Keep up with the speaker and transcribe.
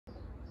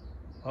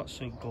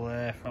Lots of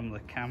glare from the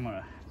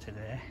camera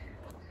today.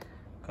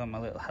 Got my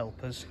little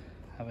helpers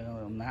having a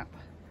little nap.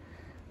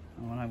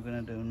 And what I'm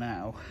going to do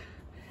now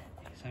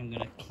is I'm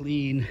going to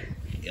clean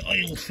the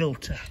oil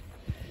filter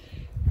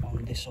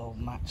on this old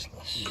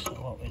Matchless. So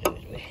what we do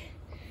is we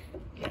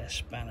get a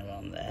spanner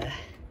on there,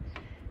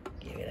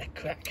 give it a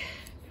crack,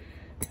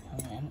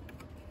 and then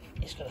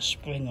it's got a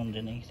spring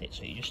underneath it,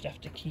 so you just have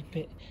to keep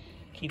a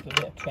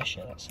bit of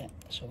pressure, that's it,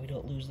 so we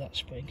don't lose that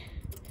spring.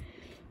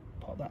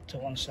 Pop that to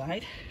one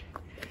side.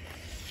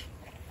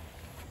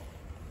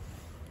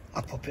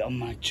 I'll pop it on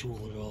my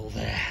tool roll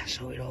there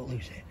so we don't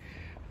lose it.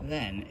 And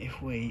then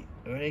if we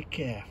very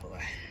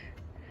carefully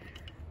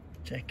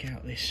take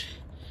out this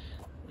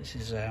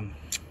is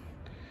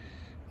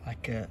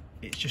like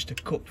it's just a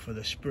cup for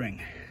the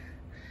spring.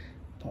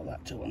 Put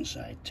that to one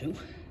side too.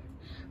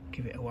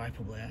 Give it a wipe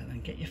up there, and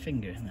then get your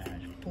finger in there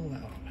and just pull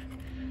that off.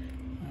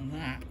 And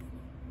that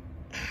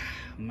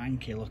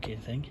manky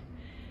looking thing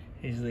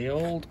is the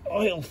old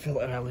oil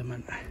filter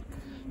element.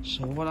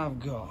 So what I've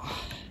got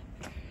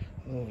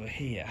over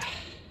here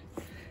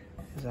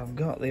is I've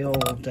got the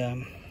old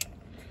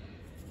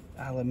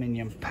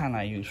aluminium pan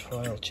I use for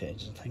oil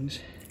changes and things.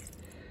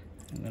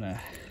 I'm gonna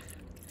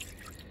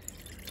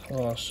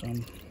pour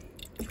some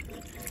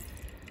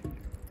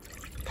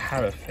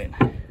paraffin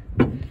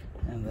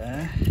in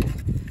there.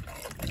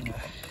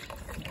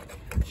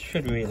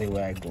 Should really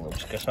wear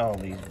gloves because all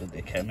these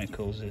bloody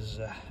chemicals is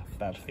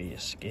bad for your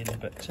skin,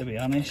 but to be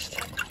honest,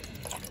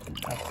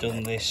 I've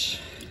done this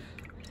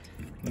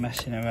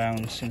messing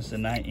around since the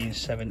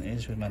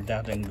 1970s with my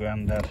dad and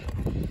granddad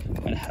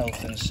when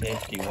health and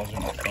safety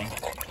wasn't a thing,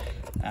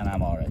 and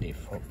I'm already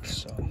fucked,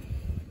 so.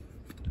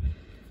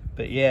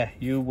 But yeah,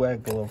 you wear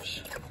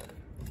gloves.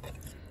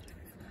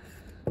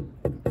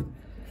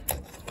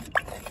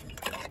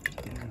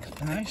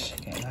 That's nice,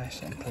 get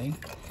nice and clean.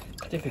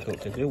 It's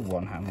difficult to do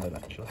one-handed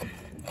actually.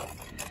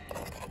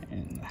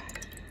 And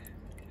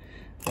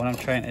what I'm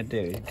trying to do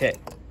is get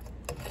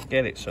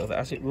it so that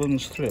as it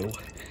runs through,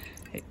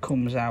 it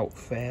comes out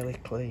fairly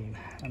clean,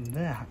 and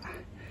that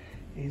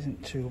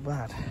isn't too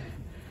bad.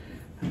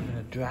 I'm going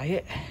to dry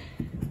it.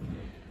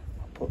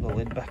 I'll put the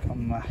lid back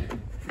on my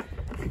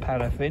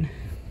paraffin.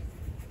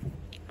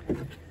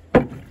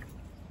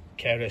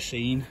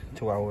 Kerosene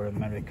to our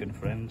American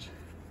friends.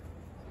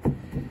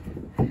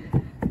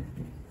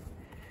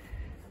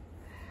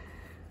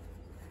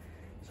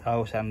 It's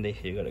always handy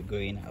if you've got a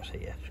greenhouse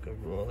here, just go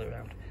roll it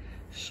around.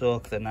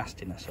 Soak the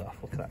nastiness off.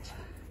 Look,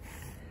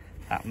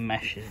 that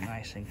mesh is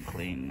nice and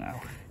clean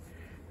now,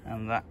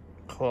 and that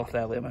cloth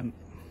element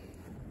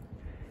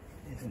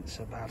isn't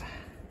so bad.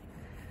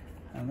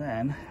 And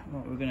then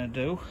what we're going to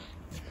do,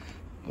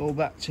 go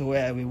back to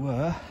where we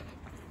were,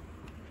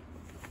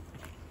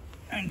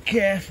 and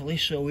carefully,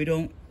 so we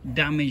don't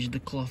damage the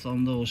cloth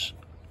on those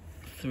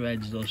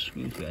threads, those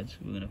screw threads,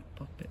 we're going to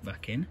pop it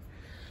back in.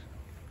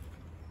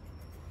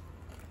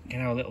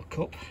 Get our little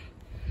cup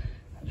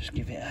and just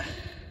give it a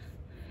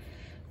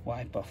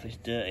wipe off this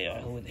dirty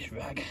oil with this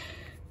rag.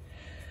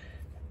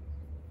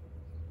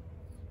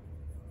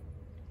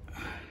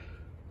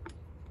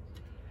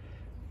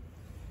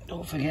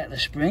 Don't forget the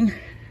spring.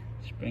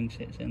 The spring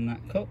sits in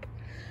that cup,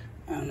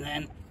 and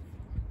then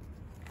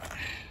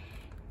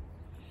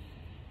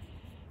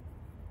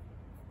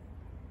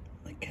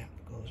the cap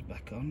goes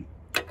back on.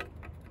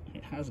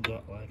 It has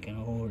got like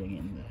an O-ring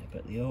in there,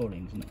 but the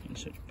O-ring's not in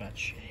such bad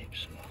shape,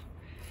 so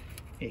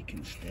it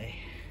can stay.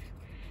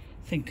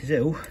 Thing to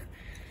do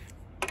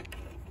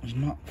is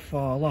not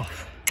fall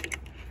off,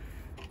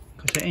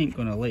 because it ain't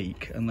gonna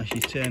leak unless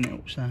you turn it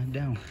upside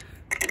down.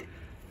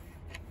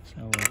 So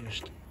we'll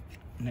just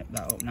nip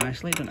that up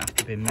nicely. It doesn't have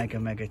to be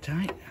mega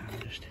tight. I'm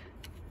just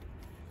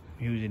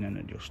using an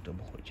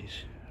adjustable, which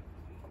is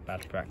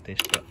bad practice,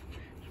 but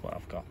it's what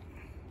I've got.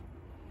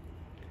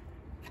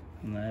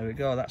 And there we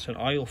go, that's an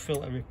oil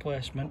filter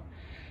replacement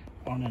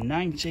on a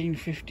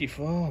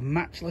 1954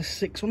 Matchless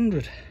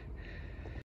 600.